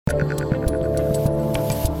I'm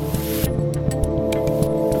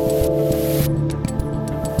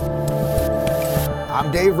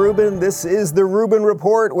Dave Rubin. This is the Rubin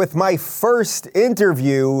Report with my first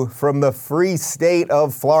interview from the free state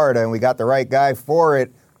of Florida. And we got the right guy for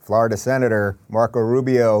it, Florida Senator Marco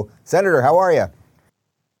Rubio. Senator, how are you?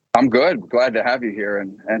 I'm good. Glad to have you here.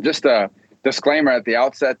 And just a disclaimer at the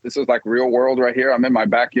outset, this is like real world right here. I'm in my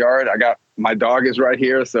backyard. My dog is right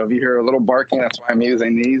here. So if you hear a little barking, that's why I'm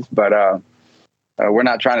using these. But we're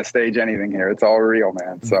not trying to stage anything here. It's all real,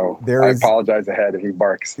 man. So I apologize ahead if he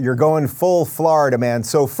barks. You're going full Florida, man.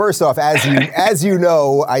 So first off, as you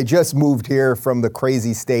know, I just moved here from the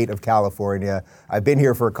crazy state of California. I've been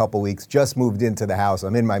here for a couple weeks, just moved into the house.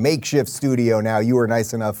 I'm in my makeshift studio now. You were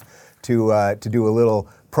nice enough to do a little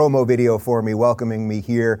promo video for me, welcoming me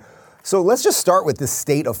here. So let's just start with the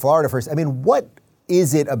state of Florida first. I mean, what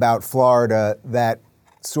is it about Florida that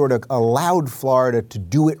sort of allowed Florida to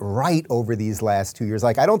do it right over these last 2 years?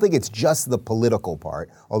 Like, I don't think it's just the political part,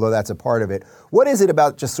 although that's a part of it. What is it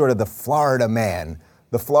about just sort of the Florida man,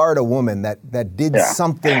 the Florida woman that did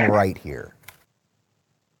something right here?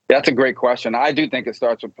 That's a great question. I do think it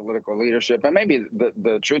starts with political leadership. And maybe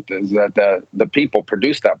the truth is that the people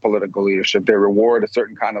produce that political leadership. They reward a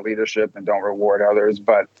certain kind of leadership and don't reward others.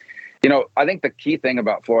 But, you know, I think the key thing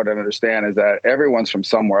about Florida to understand is that everyone's from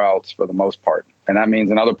somewhere else for the most part. And that means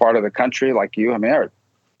another part of the country like you. I mean, there are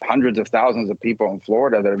hundreds of thousands of people in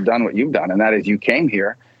Florida that have done what you've done. And that is you came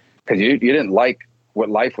here because you didn't like what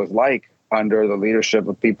life was like under the leadership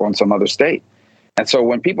of people in some other state. And so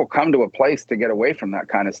when people come to a place to get away from that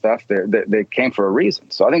kind of stuff, they came for a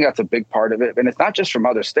reason. So I think that's a big part of it. And it's not just from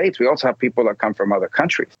other states. We also have people that come from other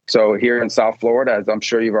countries. So here in South Florida, as I'm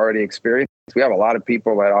sure you've already experienced, we have a lot of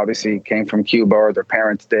people that obviously came from Cuba or their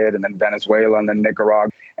parents did, and then Venezuela and then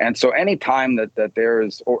Nicaragua. And so anytime that there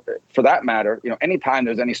is, or for that matter, you know, anytime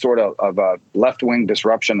there's any sort of a left-wing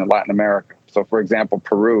disruption in Latin America. So, for example,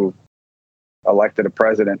 Peru elected a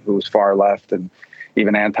president who's far left and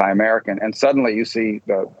even anti-American. And suddenly you see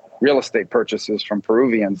the real estate purchases from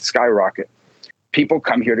Peruvians skyrocket. People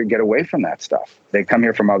come here to get away from that stuff. They come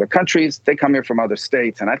here from other countries. They come here from other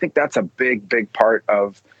states. And I think that's a big, big part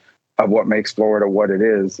of what makes Florida what it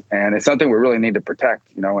is. And it's something we really need to protect,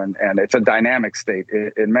 you know, and it's a dynamic state.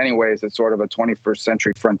 In many ways, it's sort of a 21st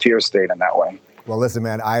century frontier state in that way. Well, listen,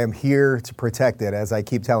 man, I am here to protect it. As I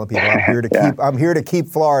keep telling people, I'm here to keep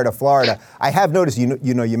Florida. I have noticed,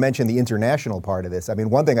 you mentioned the international part of this. I mean,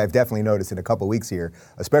 one thing I've definitely noticed in a couple of weeks here,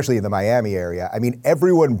 especially in the Miami area, I mean,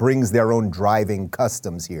 everyone brings their own driving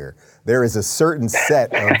customs here. There is a certain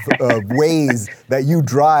set of ways that you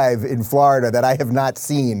drive in Florida that I have not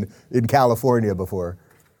seen in California before.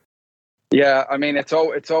 Yeah, I mean, it's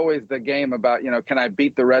always the game about, you know, can I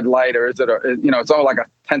beat the red light, or is it it's all like a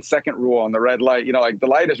 10-second rule on the red light. You know, like the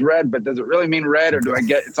light is red, but does it really mean red, or do I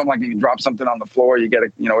get something like you drop something on the floor, you get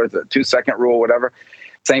it's a 2-second rule, whatever.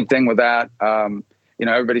 Same thing with that.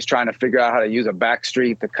 Everybody's trying to figure out how to use a back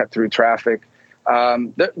street to cut through traffic.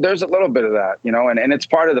 There's a little bit of that, you know, and it's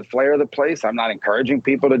part of the flair of the place. I'm not encouraging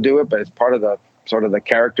people to do it, but it's part of the sort of the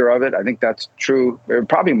character of it. I think that's true.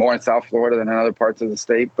 Probably more in South Florida than in other parts of the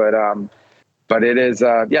state, but it is,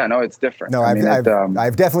 it's different. No,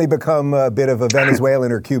 I've definitely become a bit of a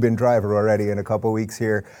Venezuelan or Cuban driver already in a couple of weeks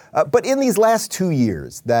here. But in these last 2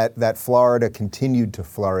 years that Florida continued to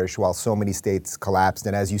flourish while so many states collapsed,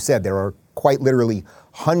 and as you said, there are quite literally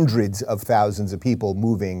hundreds of thousands of people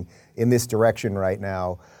moving in this direction right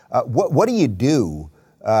now. What do you do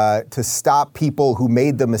to stop people who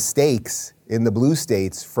made the mistakes in the blue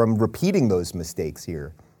states from repeating those mistakes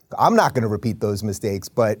here? I'm not going to repeat those mistakes,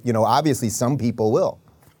 but, obviously some people will.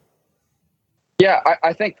 Yeah,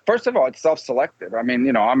 I think, first of all, it's self-selected. I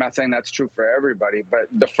mean, I'm not saying that's true for everybody, but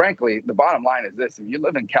frankly, the bottom line is this. If you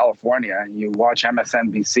live in California and you watch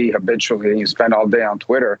MSNBC habitually and you spend all day on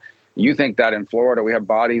Twitter, you think that in Florida we have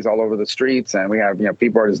bodies all over the streets and we have,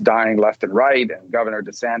 people are just dying left and right, and Governor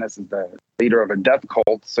DeSantis is the leader of a death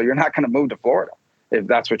cult. So you're not going to move to Florida if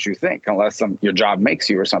that's what you think, unless your job makes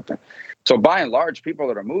you or something. So by and large, people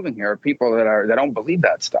that are moving here are people that don't believe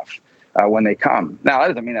that stuff when they come. Now, that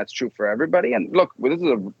doesn't mean that's true for everybody. And look, this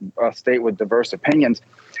is a state with diverse opinions.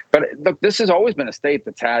 But look, this has always been a state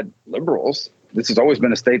that's had liberals. This has always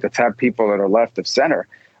been a state that's had people that are left of center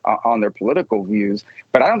on their political views.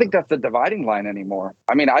 But I don't think that's the dividing line anymore.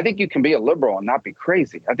 I mean, I think you can be a liberal and not be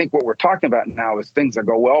crazy. I think what we're talking about now is things that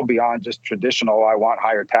go well beyond just traditional, I want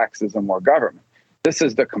higher taxes and more government. This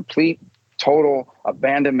is the complete total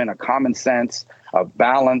abandonment of common sense, of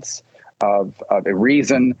balance, of a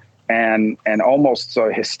reason, and almost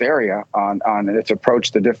hysteria on its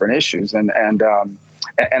approach to different issues. And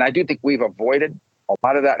I do think we've avoided a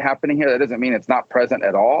lot of that happening here. That doesn't mean it's not present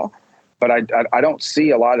at all, but I don't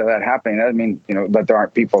see a lot of that happening. That doesn't mean, that there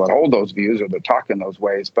aren't people that hold those views or that talk in those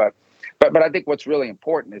ways. But I think what's really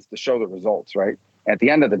important is to show the results, right? At the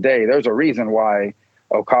end of the day, there's a reason why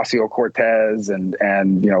Ocasio-Cortez and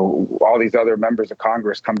all these other members of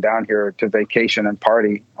Congress come down here to vacation and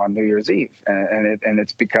party on New Year's Eve, and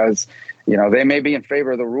it's because they may be in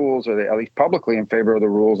favor of the rules, or they at least publicly in favor of the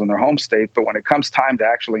rules in their home state, but when it comes time to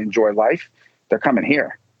actually enjoy life, they're coming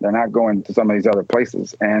here. They're not going to some of these other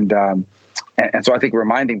places, and so I think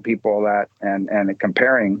reminding people that and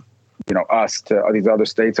comparing us to these other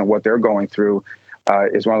states and what they're going through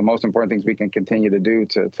is one of the most important things we can continue to do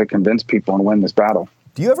to convince people and win this battle.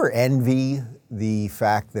 Do you ever envy the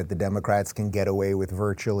fact that the Democrats can get away with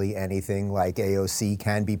virtually anything, like AOC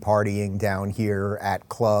can be partying down here at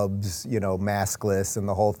clubs, maskless and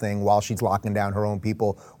the whole thing, while she's locking down her own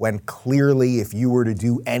people, when clearly if you were to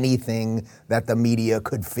do anything that the media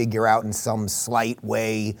could figure out in some slight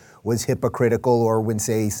way was hypocritical, or when,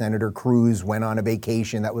 say, Senator Cruz went on a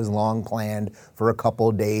vacation that was long planned for a couple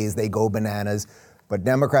of days, they go bananas. But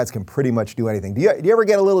Democrats can pretty much do anything. Do you ever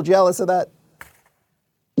get a little jealous of that?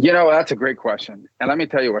 That's a great question. And let me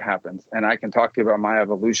tell you what happens. And I can talk to you about my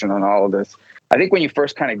evolution on all of this. I think when you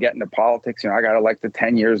first kind of get into politics, I got elected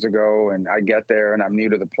 10 years ago, and I get there and I'm new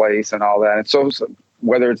to the place and all that. And so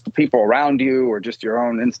whether it's the people around you or just your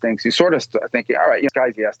own instincts, you sort of think, all right,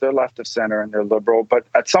 guys, yes, they're left of center and they're liberal, but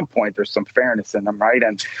at some point there's some fairness in them, right?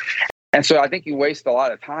 And so I think you waste a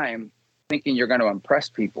lot of time thinking you're going to impress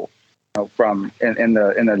people from in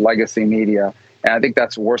the legacy media. And I think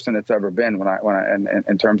that's worse than it's ever been when I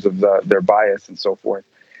in terms of their bias and so forth.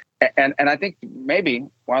 And I think maybe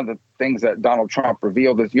one of the things that Donald Trump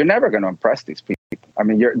revealed is you're never going to impress these people. I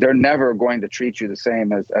mean, they're never going to treat you the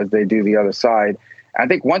same as they do the other side. I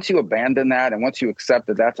think once you abandon that and once you accept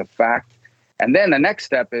that that's a fact, and then the next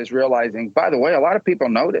step is realizing, by the way, a lot of people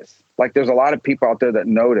notice. Like there's a lot of people out there that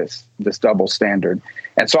notice this double standard.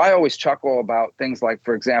 And so I always chuckle about things like,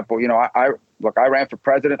 for example, I ran for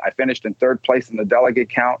president. I finished in third place in the delegate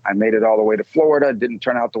count. I made it all the way to Florida. It didn't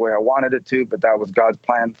turn out the way I wanted it to, but that was God's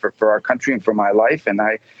plan for our country and for my life. And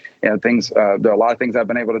there are a lot of things I've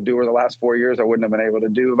been able to do over the last 4 years I wouldn't have been able to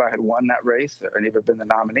do if I had won that race or even been the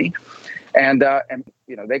nominee. And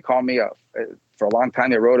they call me for a long time.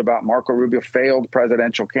 They wrote about Marco Rubio, failed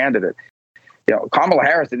presidential candidate. Kamala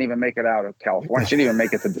Harris didn't even make it out of California. She didn't even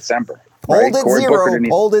make it to December.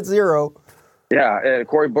 Polled at zero. Yeah,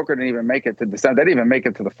 Cory Booker didn't even make it to December. They didn't even make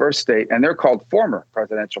it to the first state, and they're called former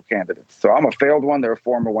presidential candidates. So I'm a failed one. They're a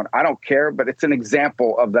former one. I don't care, but it's an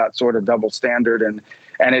example of that sort of double standard, and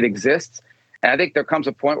it exists. And I think there comes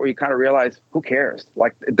a point where you kind of realize, who cares?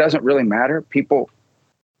 Like, it doesn't really matter. People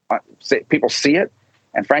see it,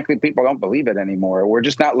 and frankly, people don't believe it anymore. We're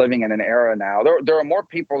just not living in an era now. There are more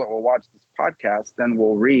people that will watch this podcast than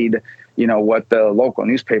will read, what the local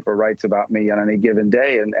newspaper writes about me on any given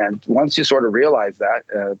day. And once you sort of realize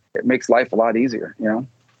that, it makes life a lot easier,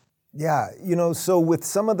 Yeah, so with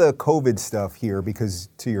some of the COVID stuff here, because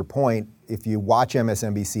to your point, if you watch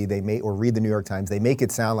MSNBC, or read the New York Times, they make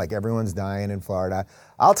it sound like everyone's dying in Florida.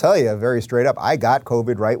 I'll tell you very straight up, I got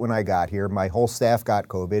COVID right when I got here. My whole staff got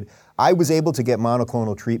COVID. I was able to get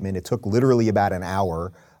monoclonal treatment. It took literally about an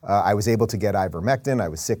hour. I was able to get ivermectin. I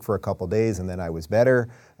was sick for a couple days and then I was better.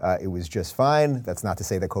 It was just fine. That's not to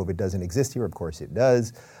say that COVID doesn't exist here. Of course it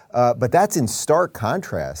does. But that's in stark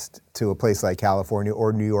contrast to a place like California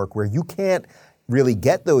or New York, where you can't really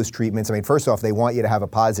get those treatments. I mean, first off, they want you to have a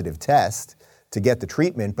positive test to get the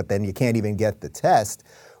treatment, but then you can't even get the test.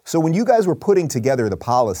 So when you guys were putting together the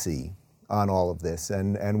policy on all of this,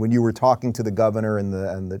 and when you were talking to the governor and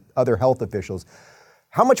the other health officials,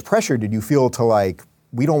 how much pressure did you feel to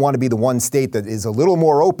we don't want to be the one state that is a little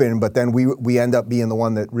more open, but then we end up being the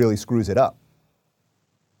one that really screws it up?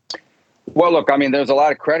 Well, look, I mean, there's a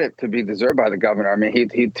lot of credit to be deserved by the governor. I mean,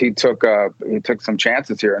 he took some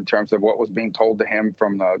chances here in terms of what was being told to him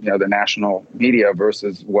from the national media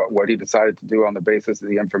versus what he decided to do on the basis of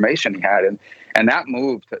the information he had, and that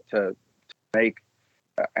move to make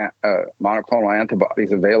monoclonal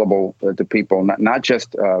antibodies available to people, not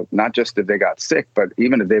just if they got sick, but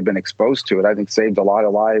even if they've been exposed to it, I think saved a lot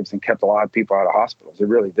of lives and kept a lot of people out of hospitals. It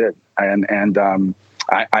really did, and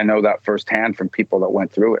I know that firsthand from people that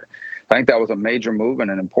went through it. I think that was a major move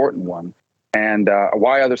and an important one. And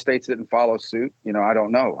why other states didn't follow suit, I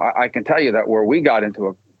don't know. I can tell you that where we got into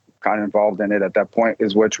a kind of involved in it at that point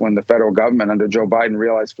is when the federal government under Joe Biden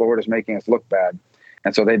realized Florida's making us look bad.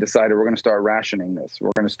 And so they decided we're going to start rationing this.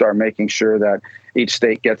 We're going to start making sure that each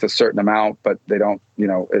state gets a certain amount, but they don't,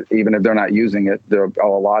 even if they're not using it, I'll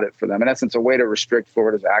allot it for them. In essence, a way to restrict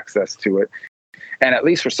Florida's access to it. And at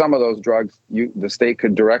least for some of those drugs, the state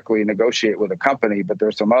could directly negotiate with a company, but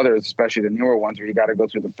there's some others, especially the newer ones, where you got to go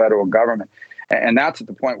through the federal government. And that's at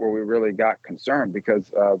the point where we really got concerned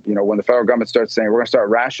because, when the federal government starts saying, we're going to start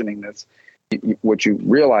rationing this, what you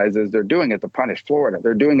realize is they're doing it to punish Florida.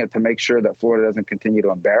 They're doing it to make sure that Florida doesn't continue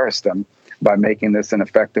to embarrass them by making this an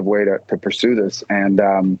effective way to pursue this.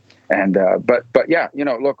 But yeah,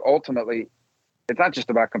 look, ultimately, it's not just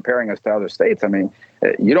about comparing us to other states. I mean,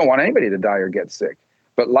 you don't want anybody to die or get sick,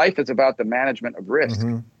 but life is about the management of risk.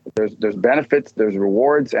 Mm-hmm. There's benefits, there's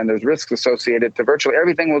rewards, and there's risks associated to virtually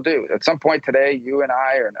everything we'll do. At some point today, you and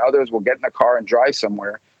I and others will get in a car and drive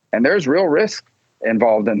somewhere, and there's real risk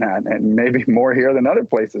involved in that, and maybe more here than other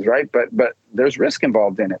places, right? But there's risk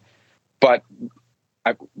involved in it. But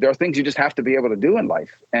there are things you just have to be able to do in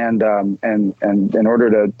life, and in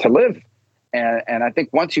order to live. And I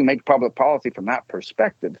think once you make public policy from that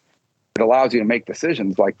perspective, it allows you to make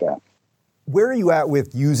decisions like that. Where are you at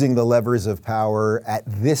with using the levers of power at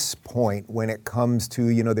this point when it comes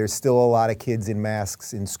to, there's still a lot of kids in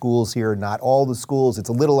masks in schools here, not all the schools. It's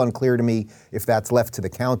a little unclear to me if that's left to the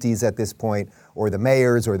counties at this point or the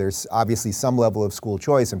mayors, or there's obviously some level of school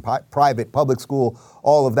choice and private, public school,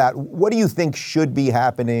 all of that. What do you think should be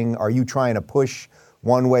happening? Are you trying to push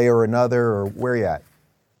one way or another, or where are you at?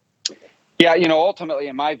 Yeah, ultimately,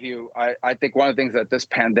 in my view, I think one of the things that this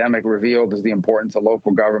pandemic revealed is the importance of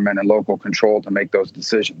local government and local control to make those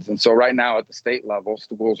decisions. And so right now at the state level,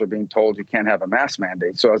 schools are being told you can't have a mask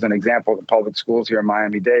mandate. So as an example, the public schools here in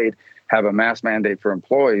Miami-Dade have a mask mandate for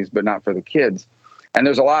employees, but not for the kids. And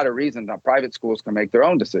there's a lot of reasons that private schools can make their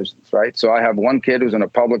own decisions, right? So I have one kid who's in a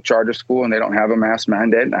public charter school and they don't have a mask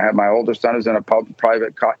mandate. And I have my older son who's in a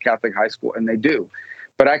private Catholic high school and they do.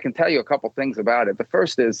 But I can tell you a couple things about it. The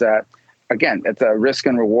first is that, again, it's a risk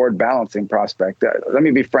and reward balancing prospect. Let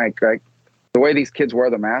me be frank, right? The way these kids wear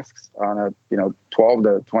the masks on a 12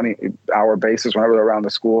 to 20 hour basis whenever they're around the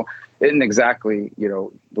school isn't exactly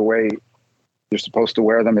the way you're supposed to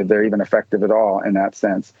wear them, if they're even effective at all in that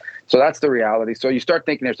sense. So that's the reality. So you start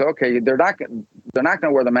thinking, okay, they're not going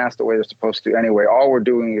to wear the mask the way they're supposed to anyway. All we're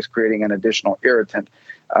doing is creating an additional irritant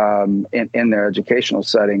in their educational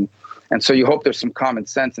setting. And so you hope there's some common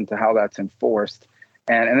sense into how that's enforced.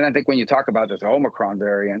 And then I think when you talk about this Omicron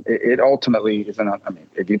variant, it ultimately isn't. I mean,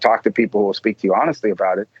 if you talk to people who will speak to you honestly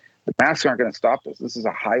about it, the masks aren't going to stop this. This is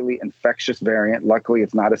a highly infectious variant. Luckily,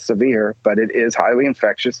 it's not as severe, but it is highly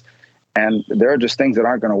infectious. And there are just things that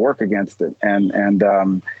aren't going to work against it.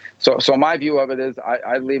 So my view of it is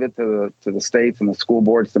I leave it to the states and the school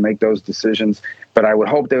boards to make those decisions. But I would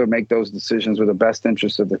hope they would make those decisions with the best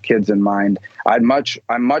interest of the kids in mind. I'm much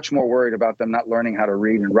more worried about them not learning how to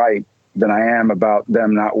read and write than I am about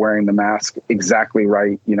them not wearing the mask exactly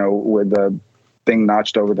right, with the thing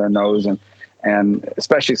notched over their nose. And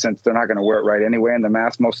especially since they're not going to wear it right anyway. And the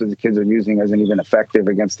mask most of the kids are using isn't even effective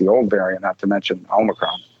against the old variant, not to mention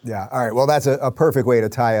Omicron. Yeah. All right. Well, that's a perfect way to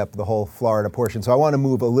tie up the whole Florida portion. So I want to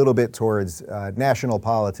move a little bit towards national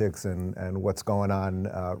politics and what's going on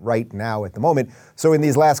right now at the moment. So in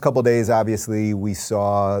these last couple of days, obviously, we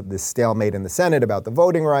saw this stalemate in the Senate about the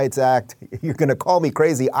Voting Rights Act. You're going to call me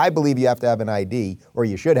crazy. I believe you have to have an ID, or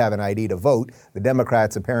you should have an ID to vote. The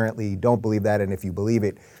Democrats apparently don't believe that. And if you believe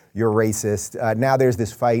it, you're racist. Now there's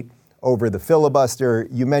this fight over the filibuster.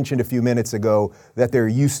 You mentioned a few minutes ago that there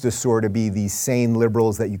used to sort of be these sane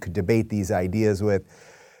liberals that you could debate these ideas with.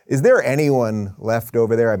 Is there anyone left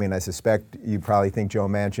over there? I mean, I suspect you probably think Joe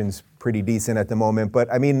Manchin's pretty decent at the moment.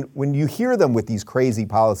 But I mean, when you hear them with these crazy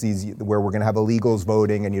policies where we're going to have illegals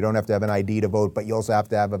voting and you don't have to have an ID to vote, but you also have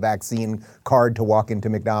to have a vaccine card to walk into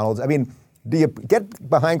McDonald's. I mean, do you get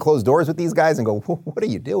behind closed doors with these guys and go, what are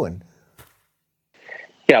you doing?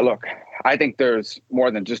 Yeah, look, I think there's more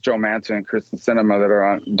than just Joe Manchin and Kyrsten Sinema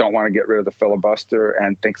that don't want to get rid of the filibuster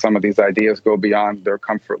and think some of these ideas go beyond their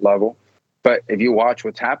comfort level. But if you watch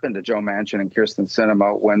what's happened to Joe Manchin and Kyrsten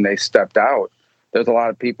Sinema when they stepped out, there's a lot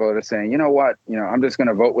of people that are saying, you know what, I'm just going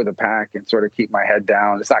to vote with the pack and sort of keep my head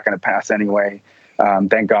down. It's not going to pass anyway.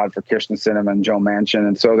 Thank God for Kyrsten Sinema and Joe Manchin.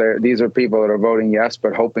 And so these are people that are voting yes,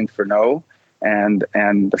 but hoping for no. And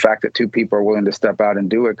the fact that two people are willing to step out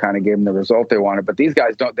and do it kind of gave them the result they wanted. But these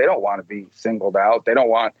guys don't want to be singled out. They don't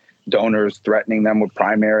want donors threatening them with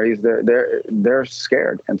primaries. They're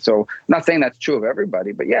scared. And so I'm not saying that's true of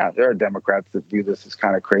everybody, but yeah, there are Democrats that view this as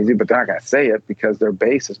kind of crazy, but they're not going to say it because their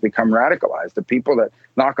base has become radicalized. The people that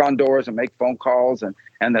knock on doors and make phone calls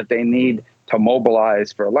and that they need to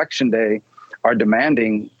mobilize for Election Day are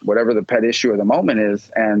demanding whatever the pet issue of the moment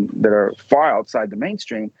is, and that are far outside the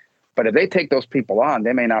mainstream. But if they take those people on,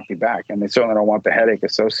 they may not be back, and they certainly don't want the headache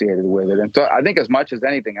associated with it. And so I think as much as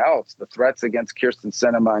anything else, the threats against Kyrsten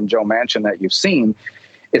Sinema and Joe Manchin that you've seen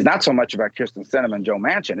is not so much about Kyrsten Sinema and Joe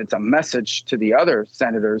Manchin. It's a message to the other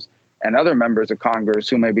senators and other members of Congress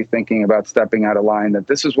who may be thinking about stepping out of line that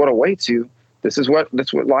this is what awaits you. This is what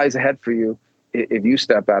lies ahead for you if you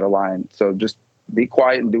step out of line. So just be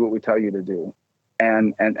quiet and do what we tell you to do.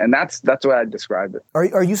 And that's what I'd describe it.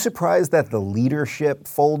 Are you surprised that the leadership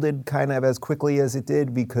folded kind of as quickly as it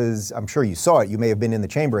did? Because I'm sure you saw it. You may have been in the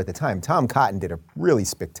chamber at the time. Tom Cotton did a really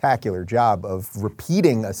spectacular job of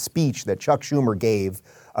repeating a speech that Chuck Schumer gave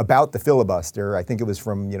about the filibuster. I think it was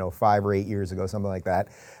from 5 or 8 years ago, something like that.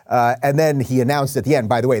 And then he announced at the end,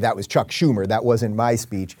 by the way, that was Chuck Schumer. That wasn't my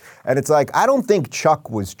speech. And it's like, I don't think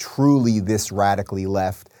Chuck was truly this radically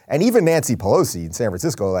left. And even Nancy Pelosi in San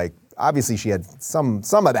Francisco, obviously she had some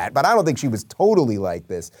of that, but I don't think she was totally like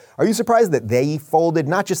this. Are you surprised that they folded?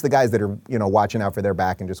 Not just the guys that are, watching out for their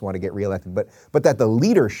back and just want to get reelected, but that the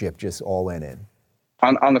leadership just all went in.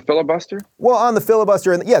 On the filibuster? Well, on the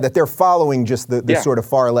filibuster, and that they're following just the sort of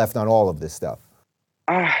far left on all of this stuff.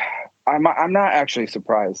 I'm not actually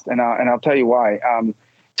surprised, and I'll tell you why.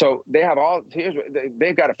 So they have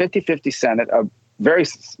they've got a 50-50 Senate, a very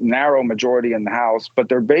narrow majority in the House, but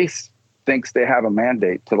their base thinks they have a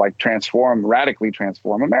mandate to radically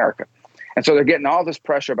transform America. And so they're getting all this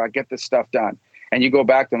pressure about get this stuff done. And you go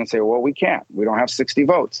back to them and say, well, we can't. We don't have 60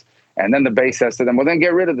 votes. And then the base says to them, well, then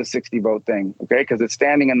get rid of the 60 vote thing, okay? Because it's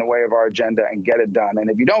standing in the way of our agenda, and get it done. And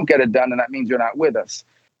if you don't get it done, then that means you're not with us.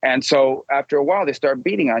 And so after a while, they start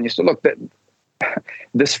beating on you. So look,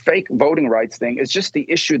 this fake voting rights thing is just the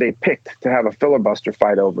issue they picked to have a filibuster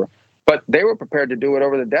fight over. But they were prepared to do it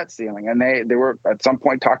over the debt ceiling. And they were at some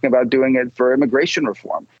point talking about doing it for immigration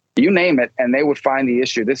reform. You name it, and they would find the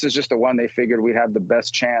issue. This is just the one they figured we'd have the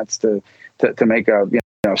best chance to make a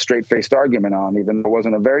straight-faced argument on, even though it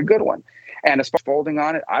wasn't a very good one. And as far as folding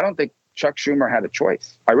on it, I don't think Chuck Schumer had a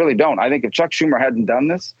choice. I really don't. I think if Chuck Schumer hadn't done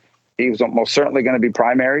this, he was most certainly going to be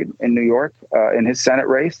primaried in New York in his Senate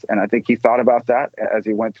race. And I think he thought about that as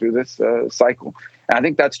he went through this cycle. And I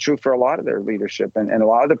think that's true for a lot of their leadership and a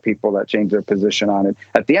lot of the people that change their position on it.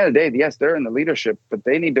 At the end of the day, yes, they're in the leadership, but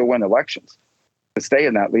they need to win elections to stay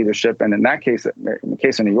in that leadership. And in that case, in the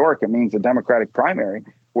case of New York, it means a Democratic primary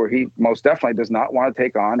where he most definitely does not want to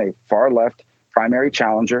take on a far left primary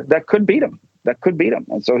challenger that could beat him.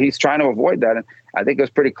 And so he's trying to avoid that. And I think it was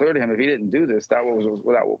pretty clear to him if he didn't do this, that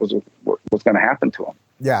was going to happen to him.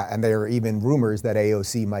 Yeah, and there are even rumors that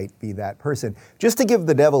AOC might be that person. Just to give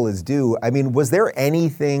the devil his due, I mean, was there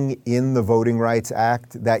anything in the Voting Rights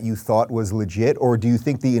Act that you thought was legit, or do you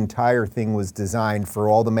think the entire thing was designed for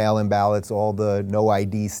all the mail-in ballots, all the no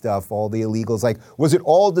ID stuff, all the illegals? Was it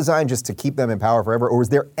all designed just to keep them in power forever, or was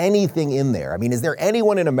there anything in there? I mean, is there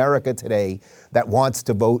anyone in America today that wants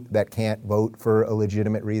to vote that can't vote for a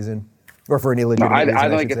legitimate reason, or for an illegitimate reason? I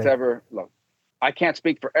don't think it's ever. Look, I can't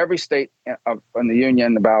speak for every state in the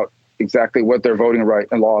union about exactly what their voting right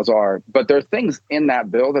and laws are, but there are things in that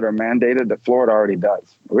bill that are mandated that Florida already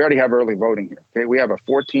does. We already have early voting here. Okay, we have a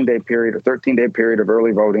 14-day period or 13-day period of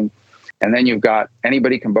early voting, and then you've got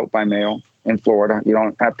anybody can vote by mail in Florida. You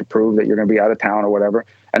don't have to prove that you're going to be out of town or whatever.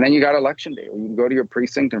 And then you got election day, where you can go to your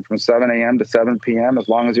precinct, and from 7 a.m. to 7 p.m., as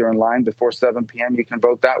long as you're in line before 7 p.m., you can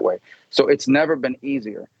vote that way. So it's never been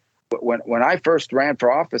easier. When I first ran for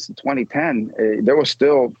office in 2010, there was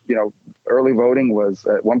still, early voting was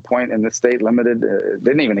at one point in the state limited. It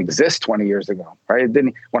didn't even exist 20 years ago, right? It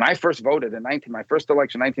didn't. When I first voted in my first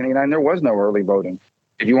election, 1989, there was no early voting.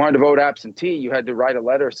 If you wanted to vote absentee, you had to write a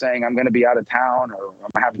letter saying I'm going to be out of town or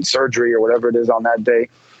I'm having surgery or whatever it is on that day.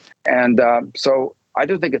 And so I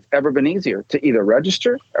don't think it's ever been easier to either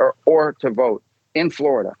register or to vote in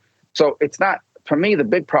Florida. So it's not, for me, the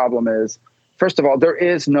big problem is, first of all, there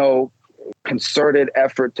is no concerted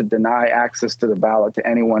effort to deny access to the ballot to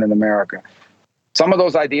anyone in America. Some of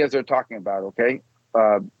those ideas they're talking about, okay,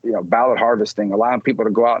 ballot harvesting, allowing people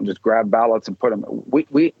to go out and just grab ballots and put them.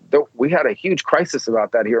 We had a huge crisis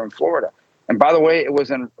about that here in Florida. And by the way, it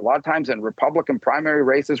was a lot of times in Republican primary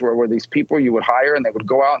races where these people you would hire and they would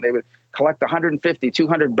go out and they would collect 150,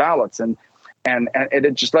 200 ballots. And it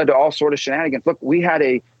had just led to all sort of shenanigans. Look, we had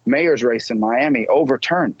a mayor's race in Miami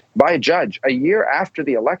overturned by a judge a year after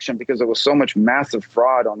the election because there was so much massive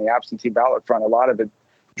fraud on the absentee ballot front, a lot of it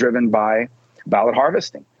driven by ballot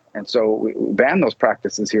harvesting. And so we banned those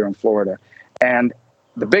practices here in Florida. And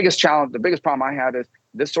the biggest challenge, the biggest problem I have is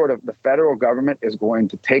this sort of the federal government is going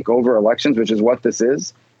to take over elections, which is what this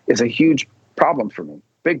is a huge problem for me.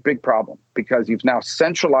 Big problem, because you've now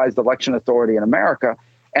centralized election authority in America.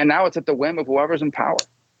 And now it's at the whim of whoever's in power.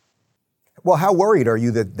 Well, how worried are you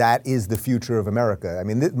that that is the future of America? I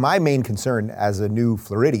mean, my main concern as a new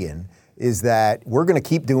Floridian is that we're going to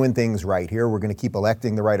keep doing things right here. We're going to keep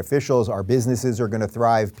electing the right officials. Our businesses are going to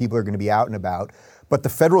thrive. People are going to be out and about. But the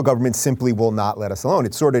federal government simply will not let us alone.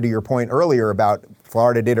 It's sort of to your point earlier about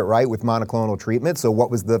Florida did it right with monoclonal treatment. So what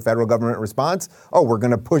was the federal government response? Oh, we're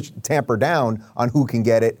going to tamper down on who can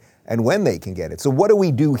get it and when they can get it. So what do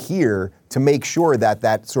we do here to make sure that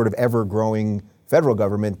that sort of ever-growing federal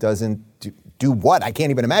government doesn't do what? I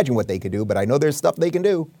can't even imagine what they could do, but I know there's stuff they can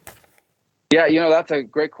do. Yeah, that's a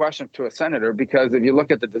great question to a senator, because if you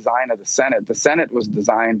look at the design of the Senate was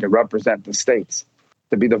designed to represent the states,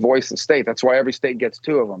 to be the voice of state. That's why every state gets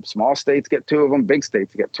two of them. Small states get two of them, big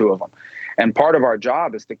states get two of them. And part of our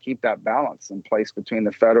job is to keep that balance in place between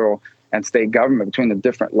the federal and state government, between the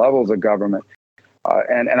different levels of government.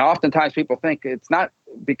 And oftentimes people think it's not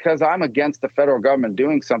because I'm against the federal government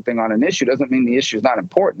doing something on an issue doesn't mean the issue is not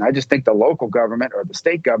important. I just think the local government or the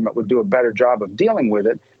state government would do a better job of dealing with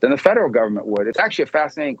it than the federal government would. It's actually a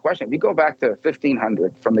fascinating question. If you go back to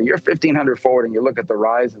 1500, from the year 1500 forward, and you look at the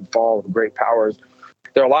rise and fall of great powers,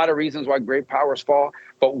 there are a lot of reasons why great powers fall.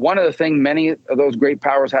 But one of the things many of those great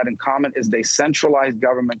powers had in common is they centralized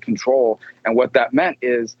government control. And what that meant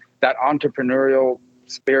is that entrepreneurial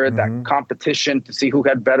spirit, that competition to see who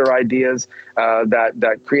had better ideas,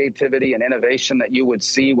 that creativity and innovation that you would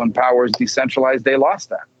see when power is decentralized, they lost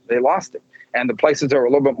that. They lost it. And the places that were a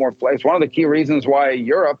little bit more flexible, one of the key reasons why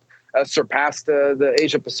Europe surpassed the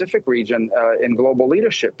Asia-Pacific region in global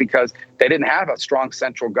leadership, because they didn't have a strong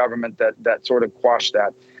central government that sort of quashed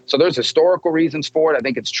that. So there's historical reasons for it. I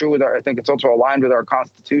think it's true I think it's also aligned with our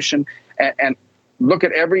Constitution. And look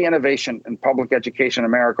at every innovation in public education in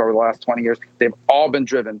America over the last 20 years. They've all been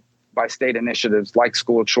driven by state initiatives like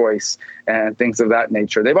school choice and things of that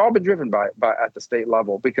nature. They've all been driven by at the state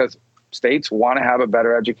level, because states want to have a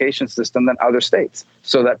better education system than other states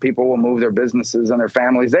so that people will move their businesses and their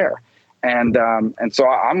families there. And so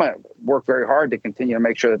I'm going to work very hard to continue to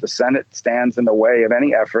make sure that the Senate stands in the way of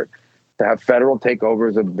any effort to have federal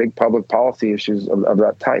takeovers of big public policy issues of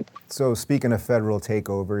that type. So speaking of federal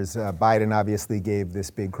takeovers, Biden obviously gave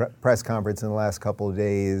this big press conference in the last couple of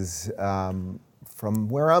days. From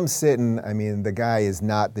where I'm sitting, I mean, the guy is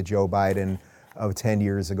not the Joe Biden of 10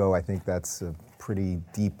 years ago. I think that's a pretty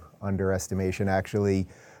deep underestimation, actually.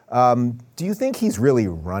 Do you think he's really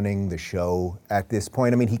running the show at this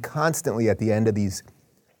point? I mean, he constantly, at the end of these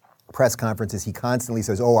press conferences, he constantly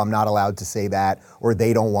says, oh, I'm not allowed to say that, or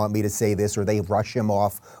they don't want me to say this, or they rush him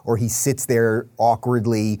off, or he sits there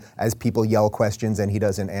awkwardly as people yell questions and he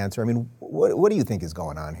doesn't answer. I mean, what do you think is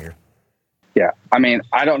going on here? Yeah, I mean,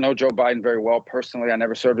 I don't know Joe Biden very well personally. I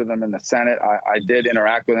never served with him in the Senate. I did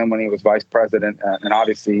interact with him when he was vice president. And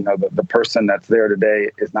obviously, the person that's there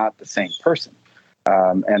today is not the same person.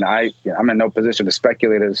 And I'm in no position to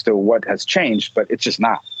speculate as to what has changed, but it's just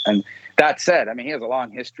not. And that said, I mean, he has a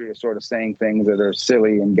long history of sort of saying things that are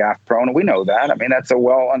silly and gaffe prone. And we know that. I mean, that's a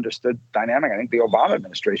well understood dynamic. I think the Obama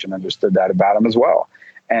administration understood that about him as well.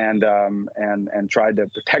 And tried to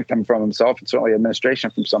protect him from himself, and certainly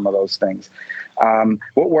administration from some of those things.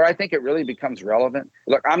 Where I think it really becomes relevant,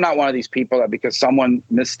 look, I'm not one of these people that because someone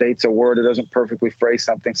misstates a word or doesn't perfectly phrase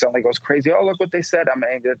something, suddenly goes crazy. Oh, look what they said. I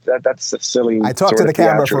mean, that's a silly. I talk to the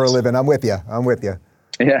camera for a living. I'm with you.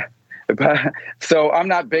 Yeah. So I'm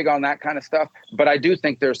not big on that kind of stuff, but I do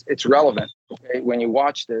think it's relevant, okay, when you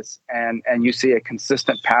watch this and you see a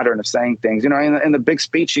consistent pattern of saying things. In the big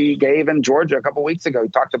speech he gave in Georgia a couple of weeks ago, he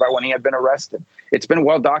talked about when he had been arrested. It's been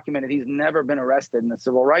well documented. He's never been arrested in the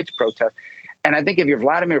civil rights protest. And I think if you're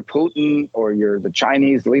Vladimir Putin or you're the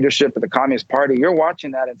Chinese leadership of the Communist Party, you're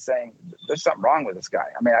watching that and saying, there's something wrong with this guy.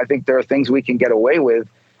 I mean, I think there are things we can get away with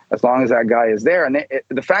as long as that guy is there. And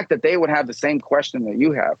the fact that they would have the same question that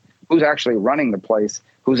you have, who's actually running the place,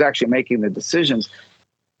 who's actually making the decisions,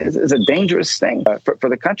 is a dangerous thing for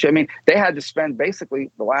the country. I mean, they had to spend basically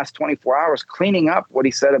the last 24 hours cleaning up what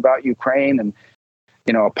he said about Ukraine and,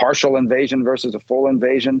 a partial invasion versus a full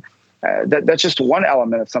invasion. That's just one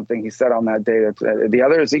element of something he said on that day. The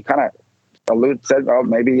other is he kind of said, oh,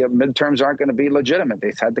 maybe midterms aren't going to be legitimate.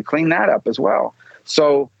 They had to clean that up as well.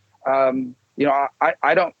 So, he's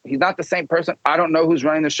not the same person. I don't know who's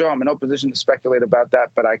running the show. I'm in no position to speculate about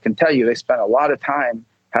that, but I can tell you they spent a lot of time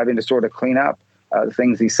having to sort of clean up the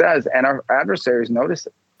things he says, and our adversaries notice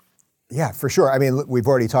it. Yeah, for sure. I mean, we've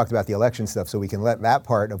already talked about the election stuff, so we can let that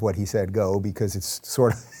part of what he said go, because it's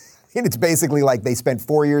sort of, it's basically like they spent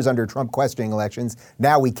 4 years under Trump questioning elections.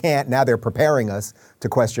 Now we can't. Now they're preparing us to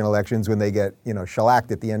question elections when they get,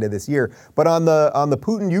 shellacked at the end of this year. But on the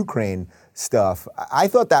Putin-Ukraine stuff. I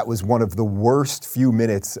thought that was one of the worst few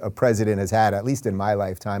minutes a president has had, at least in my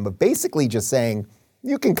lifetime, of basically just saying,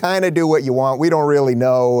 you can kind of do what you want. We don't really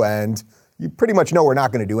know. And you pretty much know we're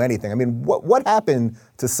not going to do anything. I mean, what happened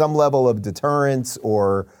to some level of deterrence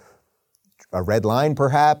or a red line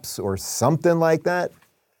perhaps, or something like that?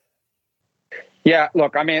 Yeah,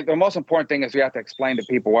 look, I mean, the most important thing is we have to explain to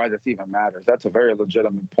people why this even matters. That's a very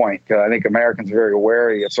legitimate point. I think Americans are very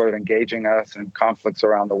wary of sort of engaging us in conflicts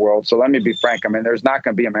around the world. So let me be frank. I mean, there's not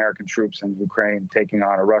going to be American troops in Ukraine taking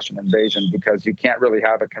on a Russian invasion because you can't really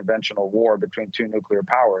have a conventional war between two nuclear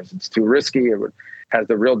powers. It's too risky. Has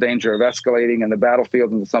the real danger of escalating in the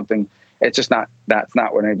battlefield into something. It's just not, that's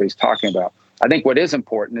not what anybody's talking about. I think what is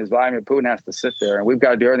important is Vladimir Putin has to sit there, and we've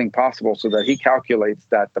got to do everything possible so that he calculates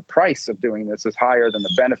that the price of doing this is higher than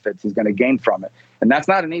the benefits he's going to gain from it. And that's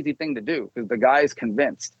not an easy thing to do because the guy is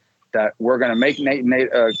convinced that we're going to make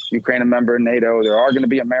Ukraine a member of NATO. There are going to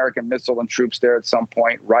be American missile and troops there at some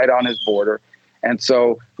point right on his border. And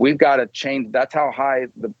so we've got to change. That's how high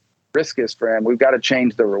the risk is for him. We've got to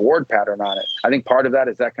change the reward pattern on it. I think part of that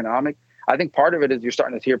is economic. I think part of it is you're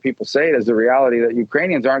starting to hear people say it as the reality that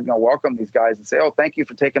Ukrainians aren't going to welcome these guys and say, oh, thank you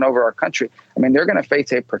for taking over our country. I mean, they're going to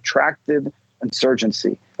face a protracted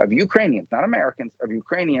insurgency of Ukrainians, not Americans, of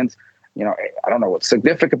Ukrainians. You know, I don't know what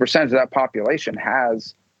significant percentage of that population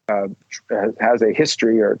has a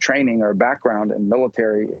history or training or background in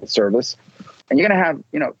military service. And you're going to have,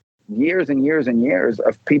 you know, years and years and years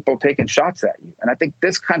of people taking shots at you. And I think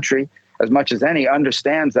this country, as much as any,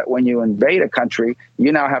 understands that when you invade a country,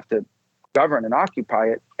 you now have to govern and occupy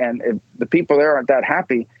it. And if the people there aren't that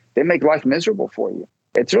happy, they make life miserable for you.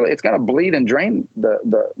 It's going to bleed and drain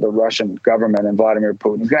the Russian government and Vladimir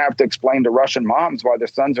Putin. He's going to have to explain to Russian moms why their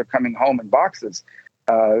sons are coming home in boxes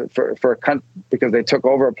because they took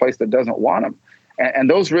over a place that doesn't want them. And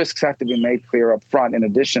those risks have to be made clear up front in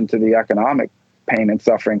addition to the economic pain and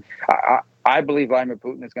suffering. I believe Vladimir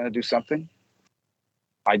Putin is going to do something.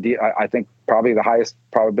 I think probably the highest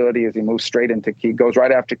probability is he moves straight into Kiev, goes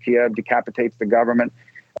right after Kiev, decapitates the government.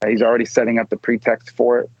 He's already setting up the pretext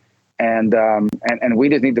for it. And we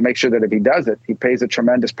just need to make sure that if he does it, he pays a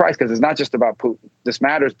tremendous price because it's not just about Putin. This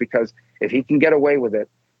matters because if he can get away with it,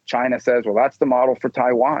 China says, well, that's the model for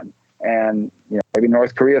Taiwan. And you know, maybe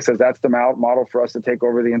North Korea says that's the model for us to take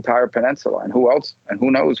over the entire peninsula. And who else? And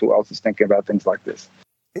who knows who else is thinking about things like this?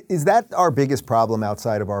 Is that our biggest problem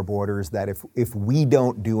outside of our borders, that if we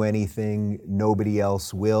don't do anything, nobody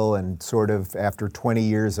else will? And sort of after 20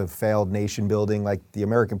 years of failed nation building, like the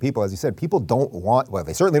American people, as you said, people don't want, well,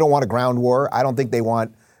 they certainly don't want a ground war. I don't think they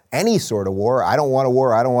want any sort of war. I don't want a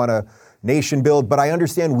war. I don't want a nation build. But I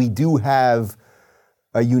understand we do have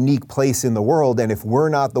a unique place in the world. And if we're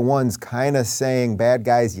not the ones kind of saying, bad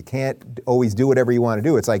guys, you can't always do whatever you want to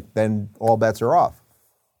do, it's like then all bets are off.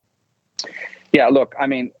 Yeah, look, I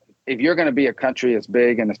mean, if you're going to be a country as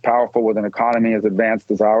big and as powerful with an economy as advanced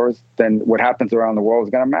as ours, then what happens around the world is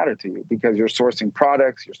going to matter to you because you're sourcing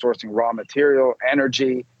products, you're sourcing raw material,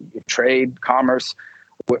 energy, trade, commerce,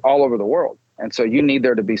 all over the world. And so you need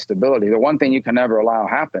there to be stability. The one thing you can never allow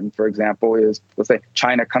happen, for example, is, let's say,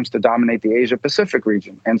 China comes to dominate the Asia-Pacific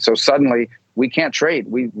region. And so suddenly we can't trade.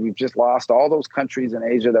 We've just lost all those countries in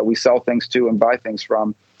Asia that we sell things to and buy things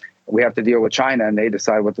from. We have to deal with China and they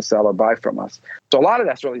decide what to sell or buy from us. So a lot of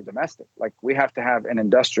that's really domestic. Like we have to have an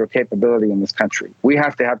industrial capability in this country. We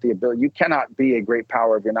have to have the ability. You cannot be a great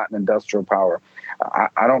power if you're not an industrial power.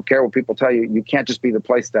 I don't care what people tell you. You can't just be the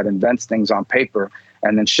place that invents things on paper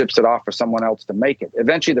and then ships it off for someone else to make it.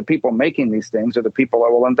 Eventually, the people making these things are the people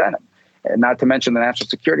that will invent them. And not to mention the national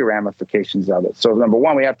security ramifications of it. So number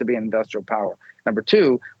one, we have to be an industrial power. Number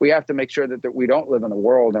two, we have to make sure that we don't live in a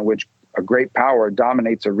world in which a great power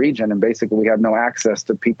dominates a region and basically we have no access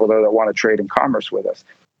to people there that want to trade and commerce with us.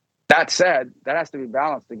 That said, that has to be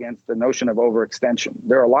balanced against the notion of overextension.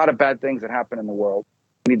 There are a lot of bad things that happen in the world.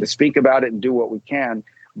 We need to speak about it and do what we can,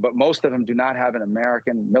 but most of them do not have an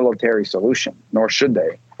American military solution, nor should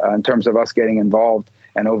they, in terms of us getting involved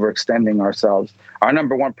and overextending ourselves. Our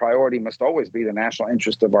number one priority must always be the national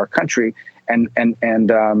interest of our country and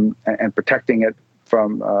protecting it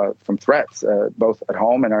from threats, both at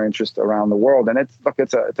home and our interest around the world. And it's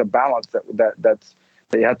a balance that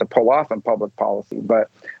you have to pull off in public policy. But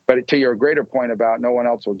to your greater point about no one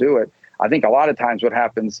else will do it, I think a lot of times what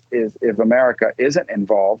happens is if America isn't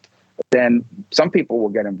involved, then some people will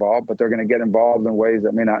get involved, but they're going to get involved in ways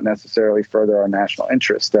that may not necessarily further our national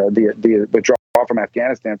interest. The withdrawal from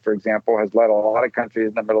Afghanistan, for example, has led a lot of countries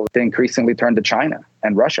in the middle to increasingly turn to China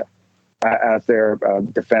and Russia as their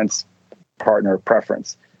defense partner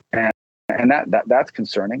preference. And And that's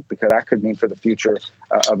concerning, because that could mean for the future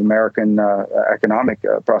of American economic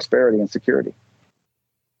prosperity and security.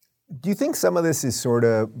 Do you think some of this is sort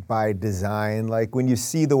of by design? Like when you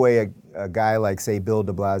see the way a guy like, say, Bill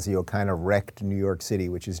de Blasio kind of wrecked New York City,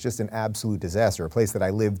 which is just an absolute disaster, a place that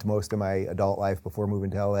I lived most of my adult life before moving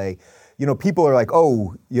to LA. You know, people are like,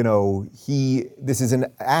 oh, you know, this is an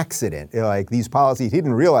accident. You know, like these policies, he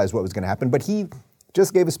didn't realize what was going to happen, but he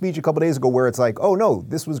just gave a speech a couple days ago where it's like, oh no,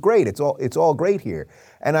 this was great. It's all great here.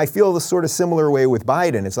 And I feel the sort of similar way with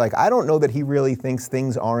Biden. It's like, I don't know that he really thinks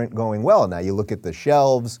things aren't going well. Now you look at the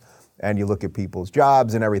shelves and you look at people's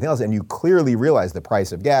jobs and everything else, and you clearly realize the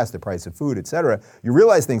price of gas, the price of food, et cetera. You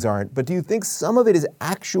realize things aren't, but do you think some of it is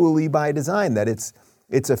actually by design, that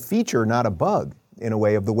it's a feature, not a bug, in a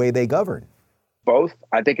way, of the way they govern? Both.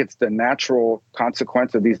 I think it's the natural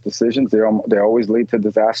consequence of these decisions. They always lead to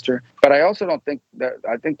disaster. But I also don't think that,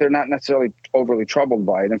 I think they're not necessarily overly troubled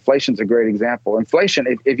by it. Inflation's a great example. Inflation,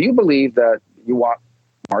 if you believe that you want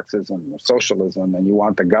Marxism or socialism and you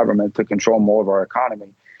want the government to control more of our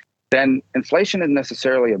economy, then inflation isn't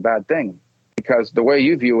necessarily a bad thing, because the way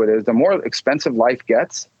you view it is the more expensive life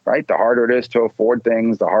gets, right? The harder it is to afford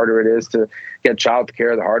things, the harder it is to get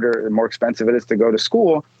childcare, the more expensive it is to go to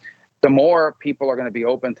school, the more people are going to be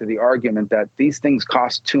open to the argument that these things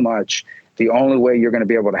cost too much. The only way you're going to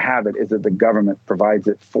be able to have it is that the government provides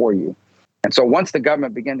it for you. And so once the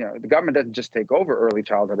government the government doesn't just take over early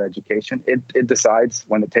childhood education. It decides,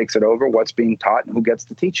 when it takes it over, what's being taught and who gets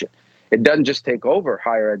to teach it. It doesn't just take over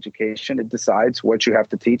higher education. It decides what you have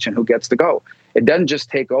to teach and who gets to go. It doesn't just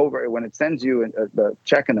take over when it sends you the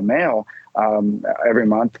check in the mail every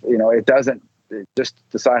month. You know, it doesn't just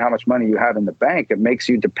decide how much money you have in the bank. It makes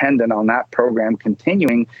you dependent on that program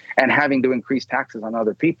continuing and having to increase taxes on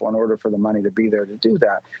other people in order for the money to be there to do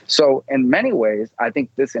that. So in many ways, I think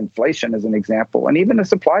this inflation is an example, and even the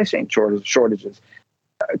supply chain shortages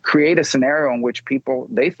create a scenario in which people,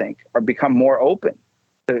 they think, become more open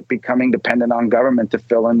to becoming dependent on government to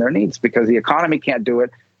fill in their needs, because the economy can't do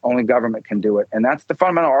it. Only government can do it. And that's the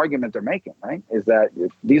fundamental argument they're making, right? Is that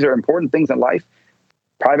these are important things in life.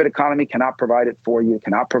 Private economy cannot provide it for you,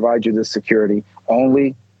 cannot provide you this security.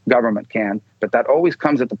 Only government can. But that always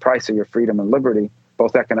comes at the price of your freedom and liberty,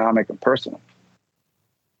 both economic and personal.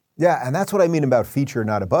 Yeah, and that's what I mean about feature,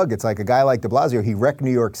 not a bug. It's like a guy like de Blasio, he wrecked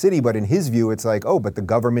New York City, but in his view, it's like, oh, but the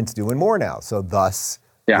government's doing more now. So thus,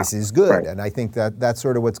 this is good. Right. And I think that that's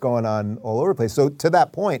sort of what's going on all over the place. So to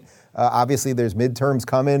that point, obviously there's midterms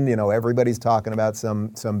coming. You know, everybody's talking about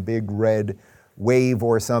some big red wave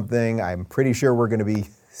or something. I'm pretty sure we're going to be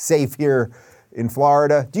safe here in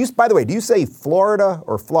Florida. By the way, do you say Florida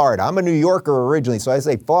or Florida? I'm a New Yorker originally, so I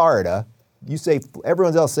say Florida. You say,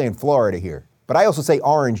 everyone else saying Florida here. But I also say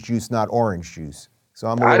orange juice, not orange juice. So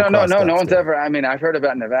I don't know. No one's ever, I've heard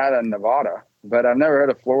about Nevada and Nevada, but I've never heard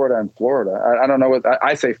of Florida and Florida. I don't know what,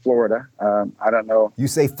 I say Florida. I don't know. You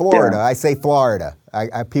say Florida, I say Florida.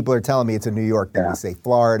 People are telling me it's a New York thing. We say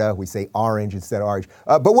Florida, we say orange instead of orange.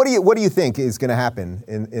 But what do you think is going to happen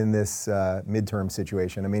in this midterm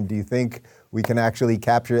situation? I mean, do you think we can actually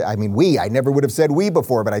capture, I never would have said we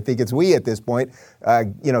before, but I think it's we at this point,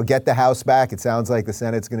 get the House back. It sounds like the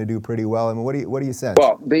Senate's going to do pretty well. I mean, what do you sense?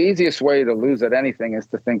 Well, the easiest way to lose at anything is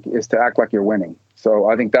to act like you're winning. So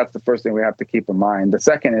I think that's the first thing we have to keep in mind. The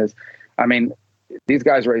second is, these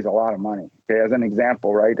guys raise a lot of money. Okay, as an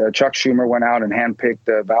example, right? Chuck Schumer went out and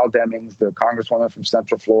handpicked Val Demings, the congresswoman from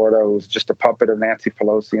Central Florida, who's just a puppet of Nancy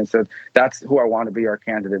Pelosi, and said, that's who I want to be our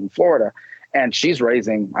candidate in Florida. And she's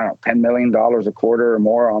raising, $10 million a quarter or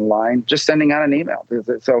more online, just sending out an email.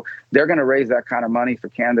 So they're going to raise that kind of money for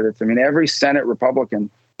candidates. Every Senate Republican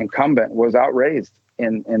incumbent was outraised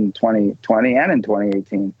in 2020 and in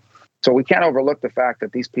 2018. So we can't overlook the fact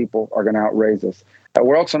that these people are going to outraise us.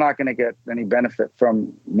 We're also not going to get any benefit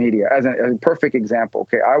from media. As a perfect example,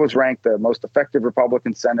 okay, I was ranked the most effective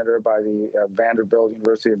Republican senator by the Vanderbilt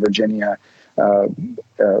University of Virginia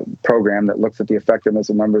program that looks at the effectiveness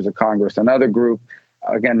of members of Congress. Another group,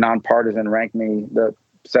 again, nonpartisan, ranked me the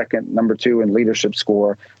number 2 in leadership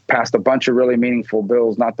score, passed a bunch of really meaningful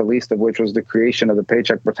bills, not the least of which was the creation of the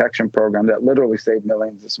Paycheck Protection Program that literally saved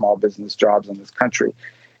millions of small business jobs in this country.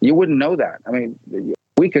 You wouldn't know that.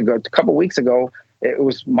 A couple weeks ago, it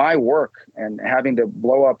was my work and having to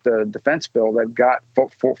blow up the defense bill that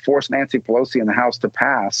forced Nancy Pelosi in the House to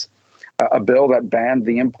pass a bill that banned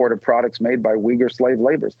the import of products made by Uyghur slave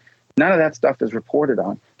laborers. None of that stuff is reported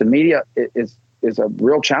on. The media is a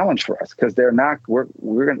real challenge for us because they're not going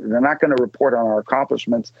to report on our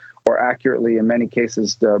accomplishments or accurately, in many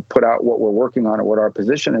cases, put out what we're working on or what our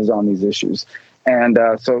position is on these issues. And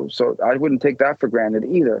so I wouldn't take that for granted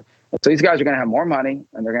either. So these guys are going to have more money,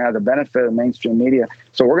 and they're going to have the benefit of mainstream media.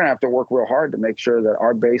 So we're going to have to work real hard to make sure that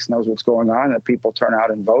our base knows what's going on, that people turn out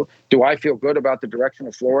and vote. Do I feel good about the direction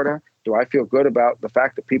of Florida? Do I feel good about the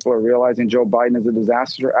fact that people are realizing Joe Biden is a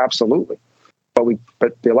disaster? Absolutely.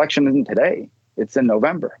 But the election isn't today. It's in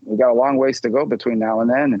November. We got a long ways to go between now and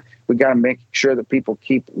then. And we got to make sure that people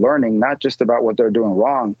keep learning, not just about what they're doing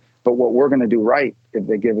wrong, but what we're going to do right if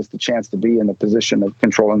they give us the chance to be in the position of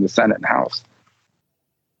controlling the Senate and House.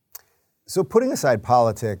 So putting aside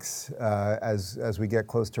politics, as we get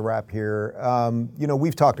close to wrap here,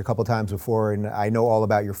 we've talked a couple times before, and I know all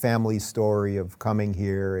about your family's story of coming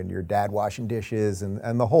here and your dad washing dishes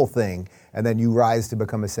and the whole thing, and then you rise to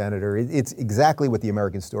become a senator. It's exactly what the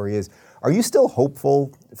American story is. Are you still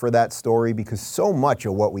hopeful for that story? Because so much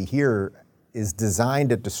of what we hear is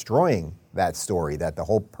designed at destroying that story, that the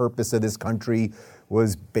whole purpose of this country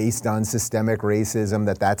was based on systemic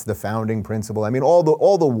racism, that's the founding principle. I mean, all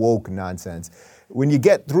the woke nonsense. When you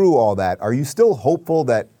get through all that, are you still hopeful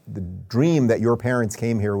that the dream that your parents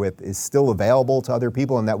came here with is still available to other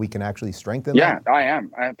people and that we can actually strengthen that? Yeah, I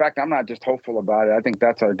am. In fact, I'm not just hopeful about it. I think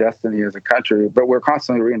that's our destiny as a country, but we're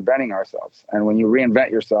constantly reinventing ourselves. And when you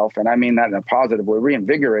reinvent yourself, and I mean that in a positive way,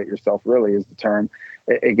 reinvigorate yourself really is the term,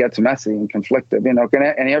 it gets messy and conflicted. In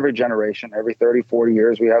every generation, every 30, 40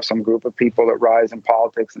 years, we have some group of people that rise in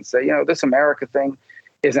politics and say, this America thing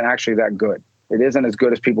isn't actually that good. It isn't as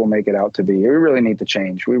good as people make it out to be. We really need to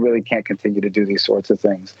change. We really can't continue to do these sorts of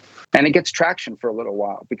things. And it gets traction for a little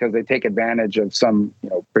while because they take advantage of some,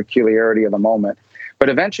 peculiarity of the moment. But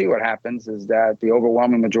eventually what happens is that the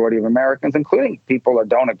overwhelming majority of Americans, including people that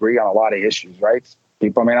don't agree on a lot of issues, right?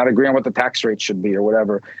 People may not agree on what the tax rate should be or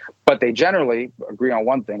whatever, but they generally agree on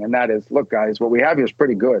one thing, and that is, look, guys, what we have here is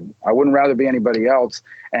pretty good. I wouldn't rather be anybody else,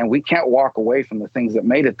 and we can't walk away from the things that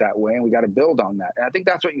made it that way, and we got to build on that. And I think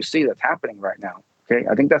that's what you see that's happening right now. Okay,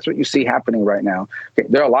 I think that's what you see happening right now. Okay,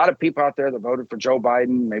 there are a lot of people out there that voted for Joe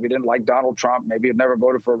Biden, maybe didn't like Donald Trump, maybe have never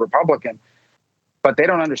voted for a Republican, but they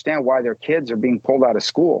don't understand why their kids are being pulled out of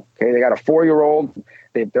school. Okay, they got a 4-year-old.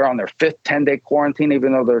 They're on their 5th 10-day quarantine,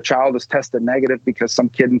 even though their child is tested negative because some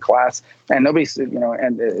kid in class and nobody's,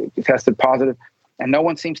 tested positive, and no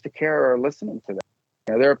one seems to care or listening to them.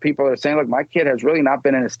 There are people that are saying, look, my kid has really not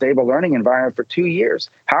been in a stable learning environment for 2 years.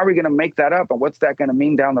 How are we going to make that up? And what's that going to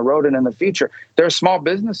mean down the road and in the future? There are small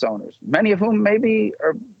business owners, many of whom maybe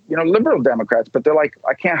are, liberal Democrats, but they're like,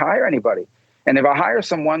 I can't hire anybody. And if I hire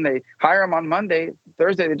someone, they hire them on Monday,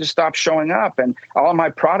 Thursday, they just stop showing up. And all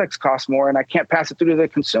my products cost more and I can't pass it through to the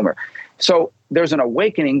consumer. So there's an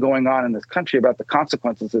awakening going on in this country about the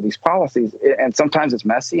consequences of these policies. And sometimes it's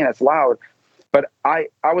messy and it's loud. But I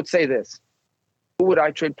would say this. Who would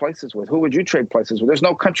I trade places with? Who would you trade places with? There's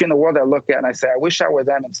no country in the world I look at and I say, I wish I were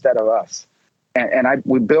them instead of us. And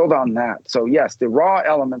we build on that. So yes, the raw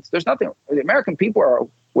elements, there's nothing, the American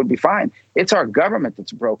people would be fine. It's our government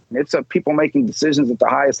that's broken. It's people making decisions at the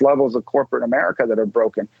highest levels of corporate America that are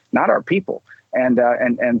broken, not our people. And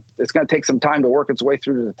it's going to take some time to work its way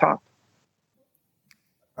through to the top.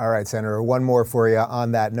 All right, Senator, one more for you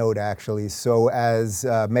on that note, actually. So as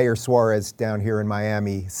Mayor Suarez down here in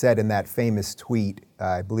Miami said in that famous tweet,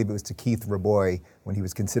 I believe it was to Keith Raboy when he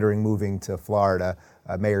was considering moving to Florida,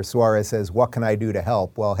 Mayor Suarez says, what can I do to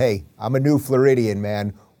help? Well, hey, I'm a new Floridian,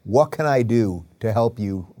 man. What can I do to help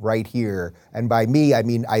you right here? And by me, I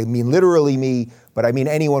mean literally me, but I mean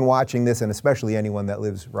anyone watching this and especially anyone that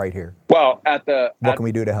lives right here. Well, what can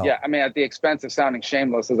we do to help? Yeah, at the expense of sounding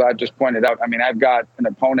shameless, as I've just pointed out, I've got an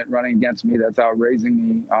opponent running against me that's out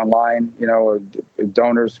raising me online,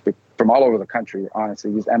 donors from all over the country,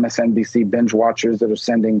 honestly, these MSNBC binge watchers that are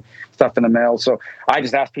sending stuff in the mail. So I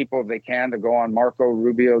just ask people if they can to go on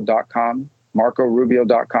marcorubio.com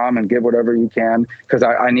and give whatever you can, because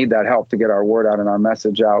I need that help to get our word out and our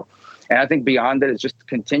message out. And I think beyond it is just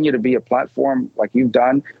continue to be a platform like you've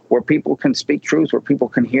done where people can speak truth, where people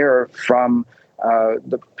can hear from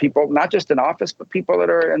the people, not just in office, but people that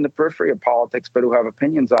are in the periphery of politics, but who have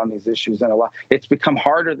opinions on these issues. And it's become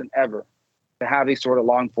harder than ever to have these sort of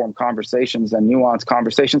long-form conversations and nuanced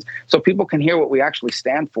conversations so people can hear what we actually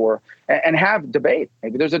stand for and have debate.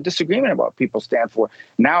 Maybe there's a disagreement about what people stand for.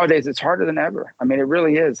 Nowadays, it's harder than ever. It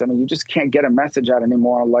really is. You just can't get a message out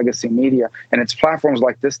anymore on legacy media. And it's platforms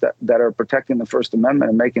like this that are protecting the First Amendment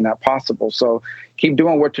and making that possible. So keep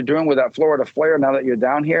doing what you're doing with that Florida flair now that you're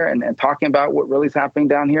down here and talking about what really is happening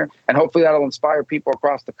down here. And hopefully that'll inspire people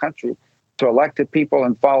across the country to elected people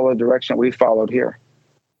and follow the direction we followed here.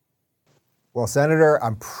 Well, Senator,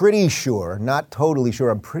 I'm pretty sure, not totally sure,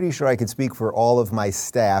 I'm pretty sure I can speak for all of my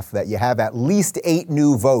staff that you have at least 8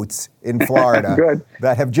 new votes in Florida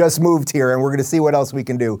that have just moved here, and we're going to see what else we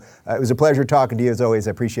can do. It was a pleasure talking to you as always.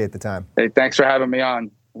 I appreciate the time. Hey, thanks for having me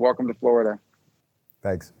on. Welcome to Florida.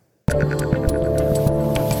 Thanks.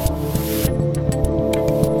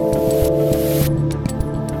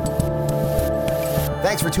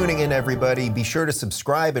 Thanks for tuning in, everybody. Be sure to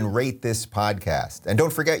subscribe and rate this podcast. And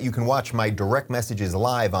don't forget, you can watch my direct messages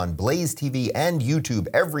live on Blaze TV and YouTube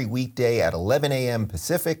every weekday at 11 a.m.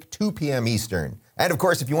 Pacific, 2 p.m. Eastern. And of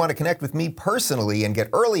course, if you want to connect with me personally and get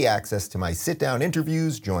early access to my sit-down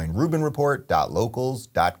interviews, join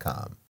RubinReport.locals.com.